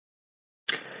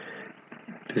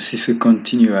This is a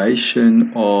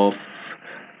continuation of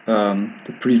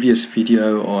the previous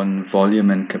video on volume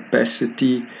and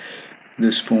capacity.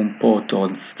 This forms part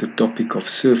of the topic of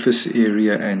surface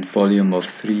area and volume of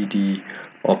 3D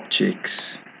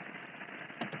objects.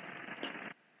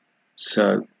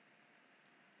 So,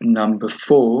 number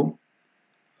 4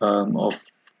 of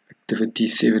activity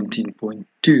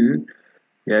 17.2,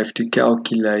 we have to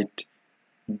calculate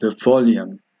the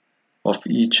volume of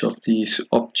each of these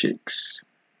objects.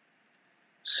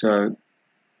 So,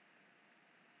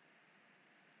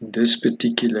 in this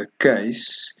particular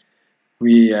case,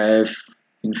 we have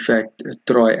in fact a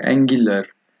triangular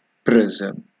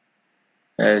prism,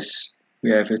 as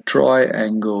we have a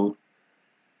triangle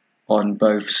on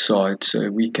both sides,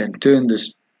 so we can turn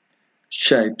this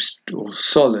shapes or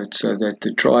solid so that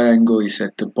the triangle is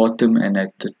at the bottom and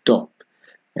at the top,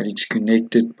 and it's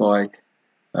connected by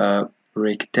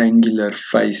rectangular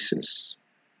faces.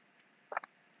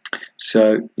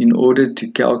 So in order to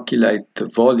calculate the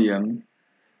volume,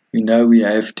 we know we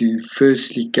have to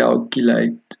firstly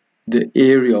calculate the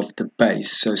area of the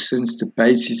base. So since the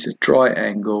base is a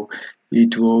triangle,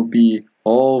 it will be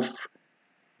half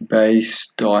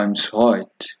base times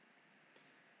height.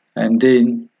 And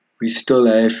then we still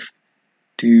have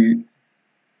to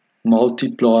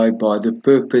multiply by the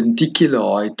perpendicular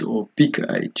height, or peak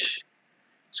h.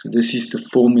 So this is the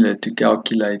formula to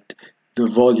calculate the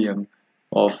volume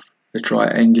of a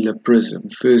triangular prism.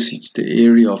 First, it's the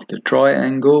area of the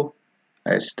triangle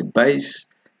as the base,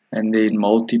 and then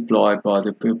multiply by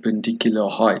the perpendicular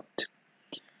height.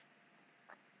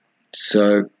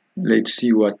 So let's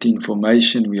see what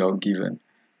information we are given.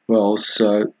 Well,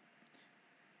 so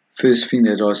first thing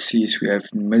that I see is we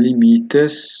have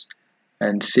millimeters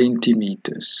and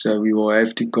centimeters. So we will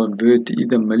have to convert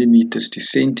either millimeters to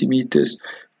centimeters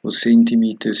or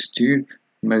centimeters to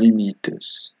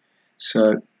millimeters.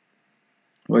 So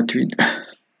what we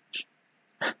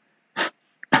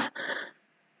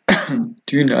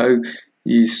do know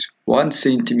is 1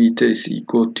 centimeter is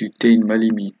equal to 10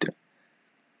 millimeter.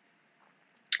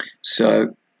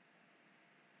 So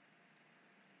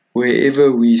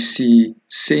wherever we see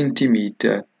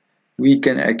centimeter, we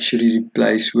can actually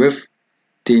replace with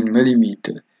 10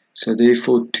 millimeter. So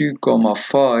therefore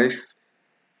 2,5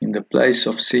 in the place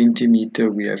of centimeter,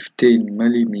 we have 10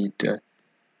 millimeter,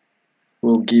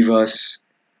 will give us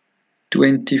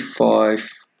 25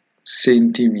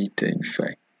 centimeter in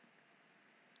fact.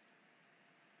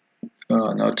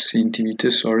 Not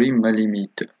centimeter, sorry,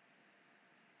 millimeter.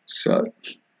 So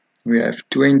we have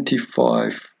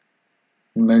 25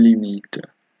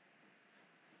 millimeter.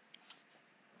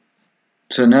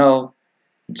 So now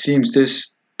it seems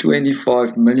this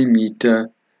 25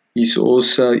 millimeter is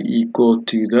also equal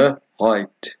to the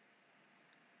height.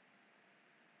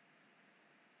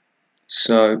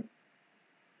 So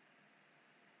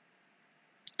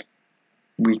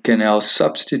we can now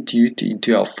substitute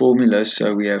into our formula.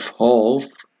 So we have half.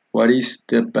 What is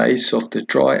the base of the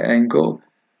triangle?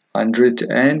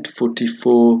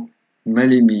 144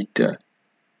 millimeter.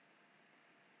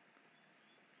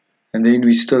 And then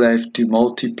we still have to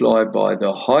multiply by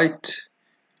the height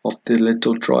of the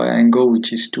little triangle,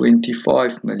 which is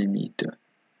 25 millimeter.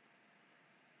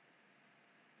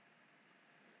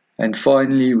 And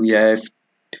finally we have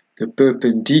the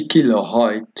perpendicular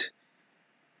height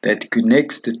that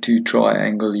connects the two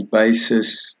triangle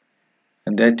bases,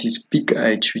 and that is peak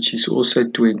h, which is also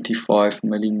 25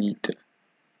 millimeter.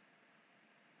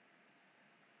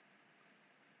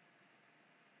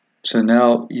 So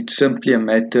now it's simply a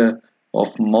matter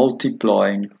of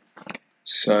multiplying.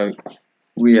 So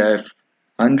we have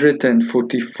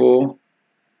 144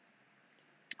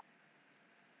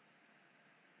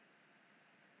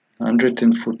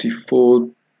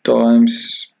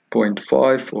 times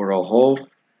 0.5, or a half,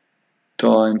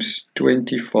 times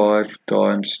 25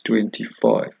 times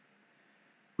 25,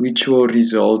 which will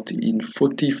result in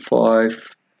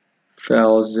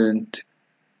 45,000,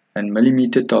 and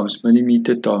millimeter times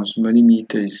millimeter times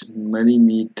millimeter is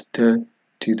millimeter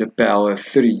to the power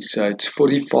 3. So it's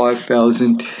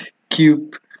 45,000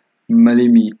 cube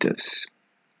millimeters.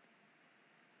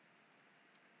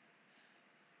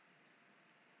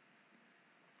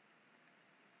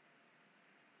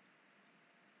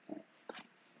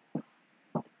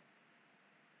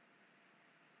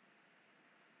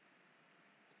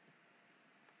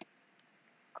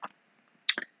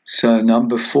 So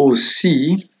number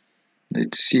 4C,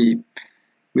 let's see,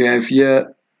 we have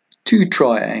here two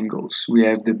triangles. We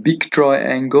have the big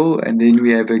triangle, and then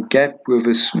we have a gap with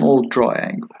a small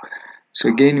triangle. So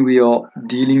again we are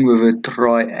dealing with a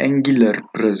triangular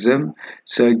prism.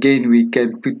 So again we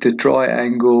can put the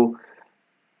triangle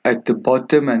at the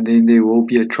bottom, and then there will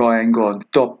be a triangle on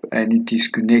top, and it is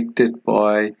connected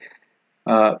by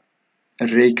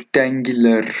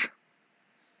rectangular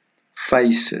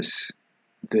faces,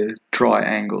 the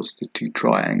triangles, the two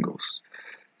triangles.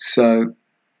 So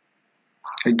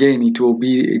again, it will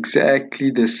be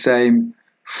exactly the same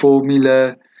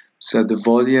formula. So the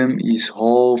volume is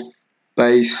half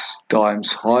base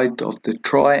times height of the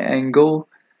triangle,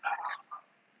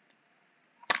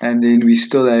 and then we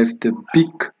still have the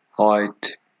big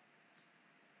height.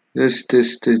 This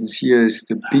distance here is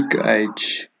the big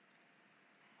H,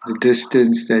 the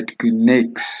distance that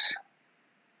connects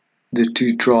the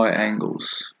two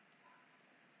triangles.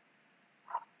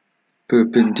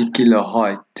 Perpendicular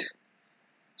height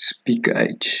is big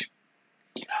H.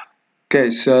 Okay,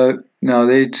 so now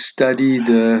let's study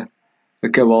the,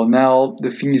 okay, well now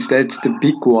the thing is that's the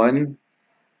big one.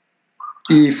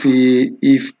 If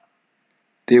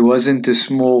there wasn't a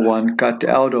small one cut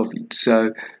out of it,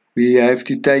 so we have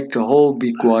to take the whole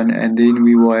big one, and then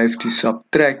we will have to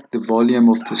subtract the volume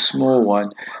of the small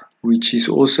one, which is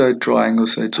also a triangle,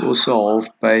 so it's also half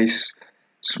base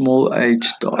small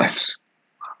h times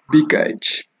big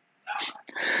H.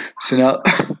 So now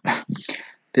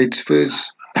let's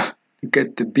first look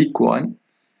at the big one.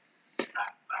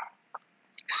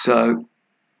 So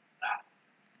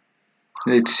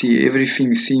let's see,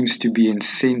 everything seems to be in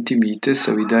centimeters,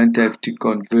 so we don't have to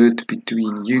convert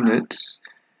between units.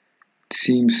 It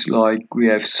seems like we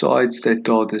have sides that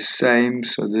are the same,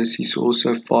 so this is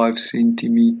also 5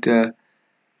 centimeter,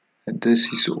 and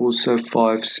this is also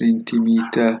 5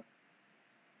 centimeter.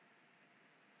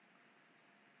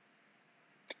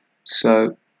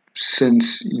 So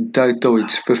since in total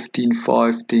it's 15,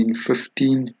 5, 10,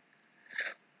 15.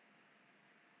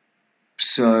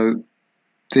 So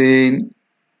then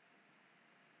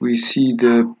we see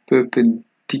the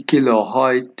perpendicular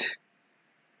height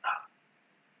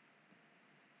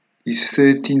is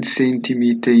 13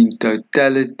 centimeter in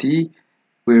totality,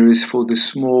 whereas for the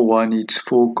small one it's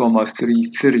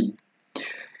 4,33.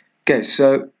 Okay,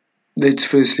 so let's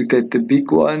first look at the big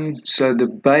one. So the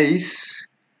base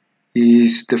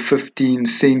is the 15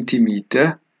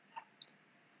 centimeter.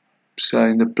 So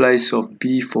in the place of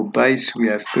B for base we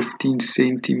have 15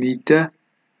 centimeter.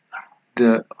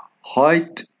 The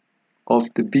height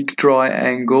of the big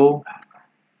triangle,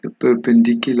 the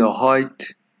perpendicular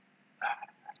height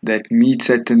that meets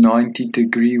at a 90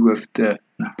 degree with the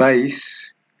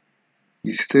base,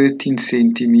 is 13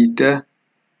 centimeter.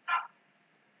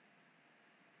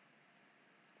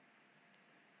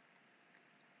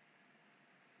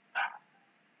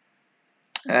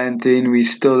 And then we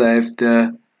still have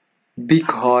the big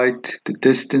height, the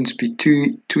distance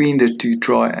between the two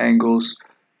triangles,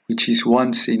 which is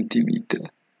 1 centimeter.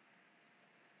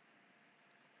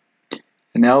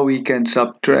 And now we can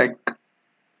subtract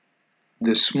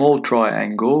the small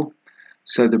triangle.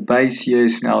 So the base here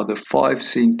is now the 5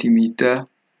 centimeter.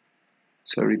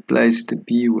 So replace the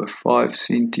B with 5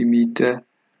 centimeter.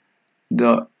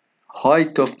 The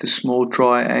height of the small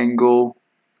triangle,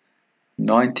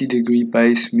 90 degree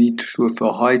base, meets with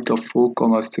a height of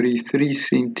 4,33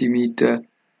 centimeter.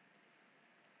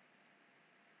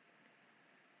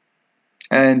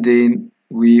 And then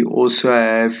we also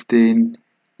have then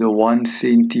the 1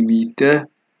 centimeter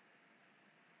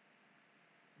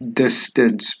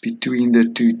distance between the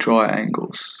two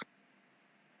triangles.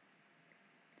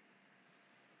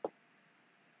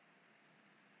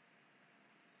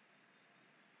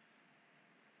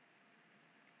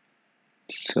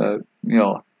 So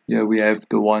yeah, here we have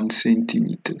the 1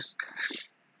 centimeters.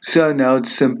 So now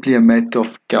it's simply a matter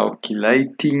of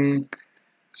calculating.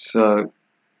 So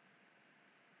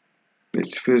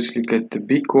let's first look at the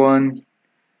big one.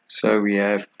 So we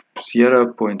have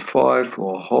 0.5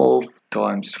 or half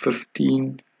times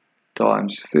 15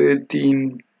 times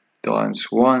 13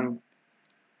 times 1,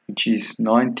 which is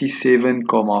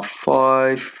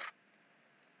 97,5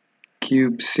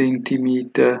 cube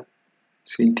centimeter.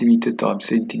 Centimeter times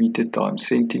centimeter times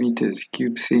centimeter is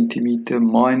cube centimeter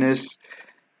minus,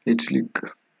 let's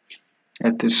look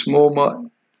at the small one,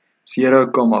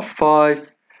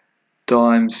 0,5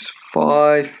 times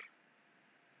 5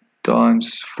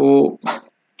 times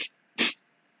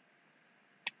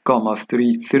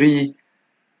 4,33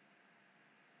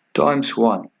 times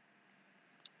 1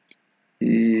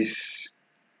 is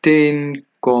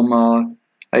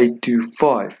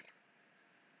 10,825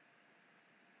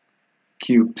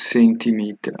 cube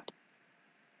centimeter.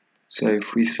 So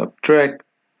if we subtract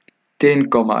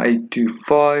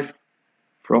 10,825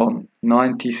 from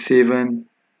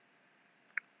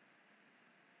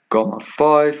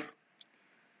 97,5,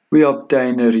 we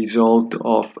obtain a result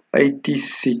of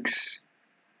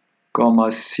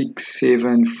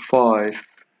 86,675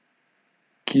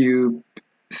 cube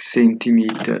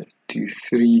centimeter to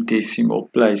 3 decimal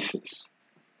places.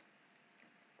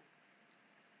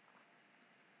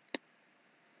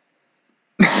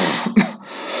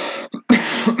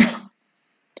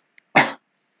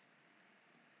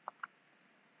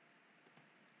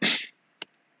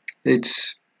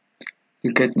 Let's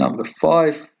look at number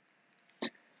 5.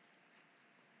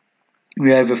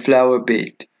 We have a flower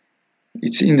bed.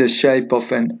 It's in the shape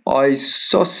of an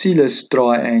isosceles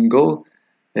triangle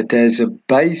that has a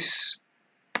base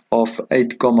of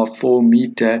 8,4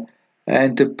 meter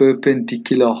and a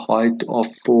perpendicular height of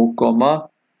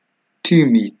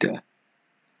 4,2 meter.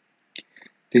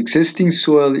 The existing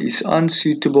soil is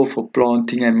unsuitable for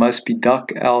planting and must be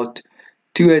dug out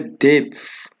to a depth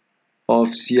of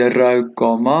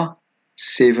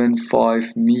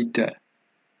 0,75 meter.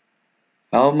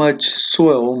 How much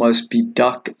soil must be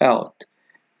dug out?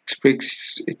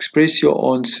 Express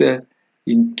your answer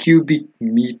in cubic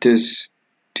meters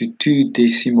to 2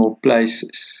 decimal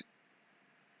places.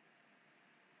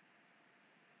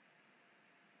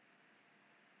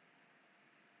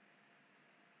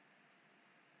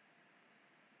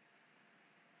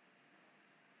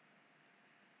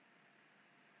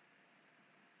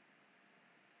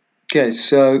 Okay,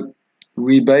 so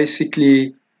we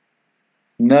basically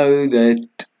know that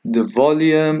the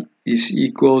volume is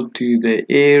equal to the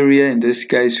area. In this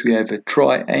case, we have a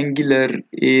triangular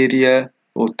area,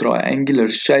 or triangular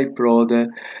shape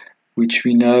rather, which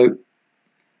we know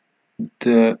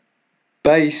the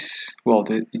base, well,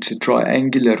 it's a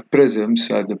triangular prism,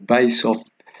 so the base of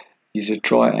is a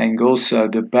triangle. So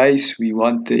the base, we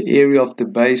want the area of the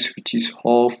base, which is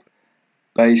half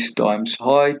base times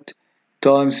height,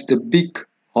 times the big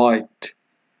height.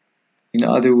 In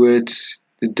other words,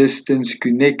 the distance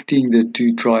connecting the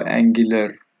two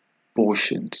triangular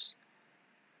portions.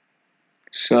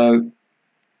 So,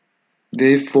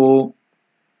 therefore,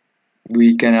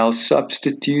 we can now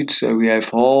substitute. So we have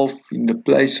half in the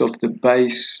place of the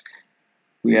base.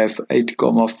 We have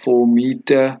 8,4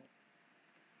 meter.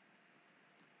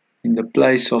 In the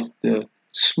place of the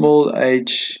small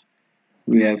h,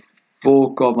 we have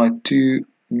 4,2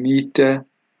 meter.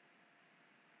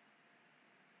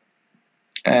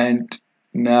 And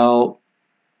now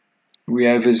we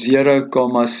have a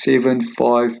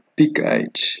 0,75 big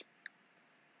H.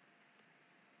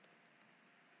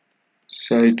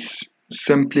 So it's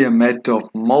simply a matter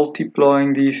of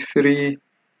multiplying these three.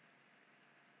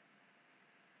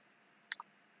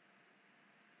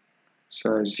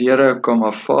 So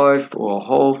 0,5 or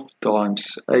half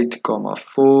times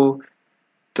 8,4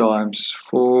 times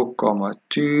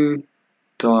 4,2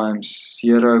 times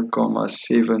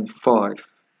 0,75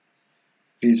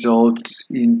 results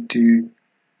into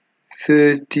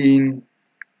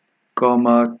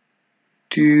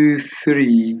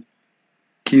 13,23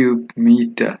 cube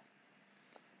meter.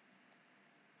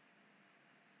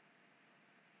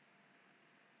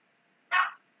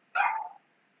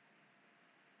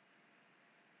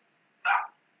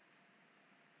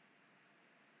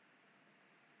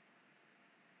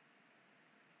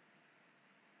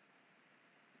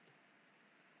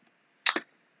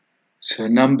 So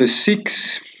number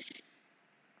 6,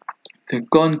 the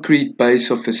concrete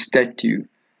base of a statue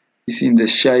is in the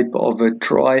shape of a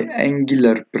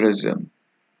triangular prism.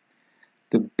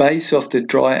 The base of the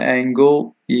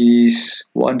triangle is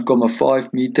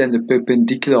 1,5 meter and the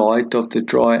perpendicular height of the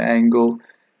triangle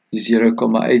is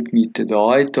 0,8 meter. The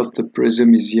height of the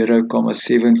prism is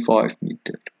 0,75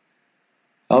 meter.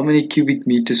 How many cubic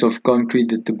meters of concrete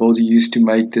did the builder use to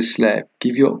make the slab?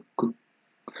 Give your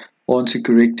answer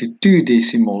correct to 2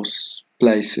 decimal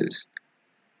places.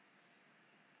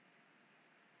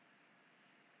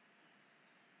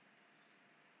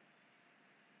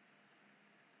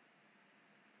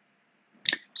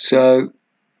 So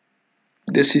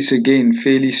this is again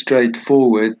fairly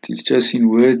straightforward. It's just in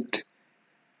word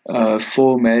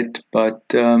format, but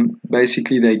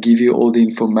basically they give you all the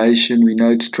information. We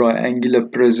know it's triangular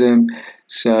prism,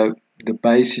 so the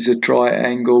base is a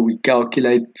triangle. We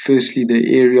calculate firstly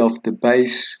the area of the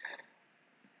base,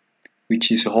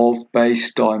 which is half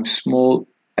base times small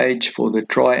h for the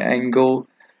triangle.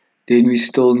 Then we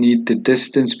still need the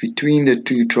distance between the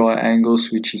two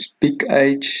triangles, which is big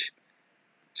H.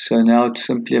 So now it's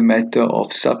simply a matter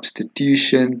of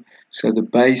substitution. So the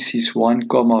base is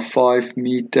 1,5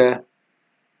 meter.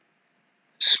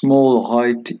 Small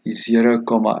height is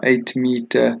 0,8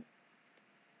 meter.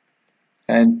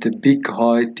 And the big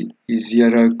height is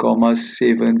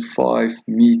 0,75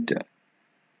 meter.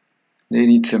 Then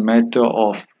it's a matter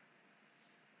of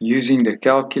using the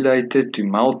calculator to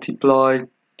multiply.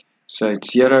 So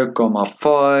it's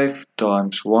 0,5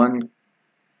 times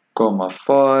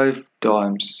 1,5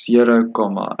 times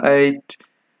 0,8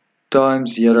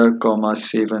 times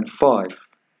 0,75,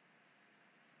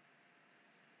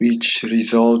 which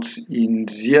results in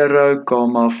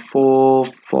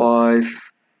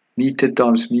 0,45 meter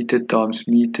times meter times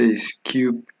meter is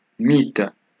cube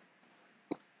meter.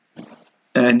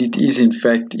 And it is in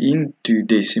fact in 2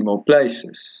 decimal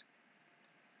places.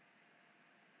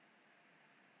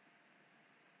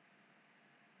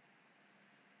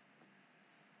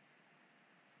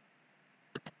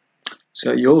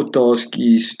 So your task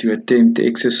is to attempt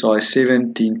exercise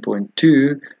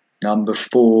 17.2, number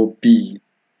 4B.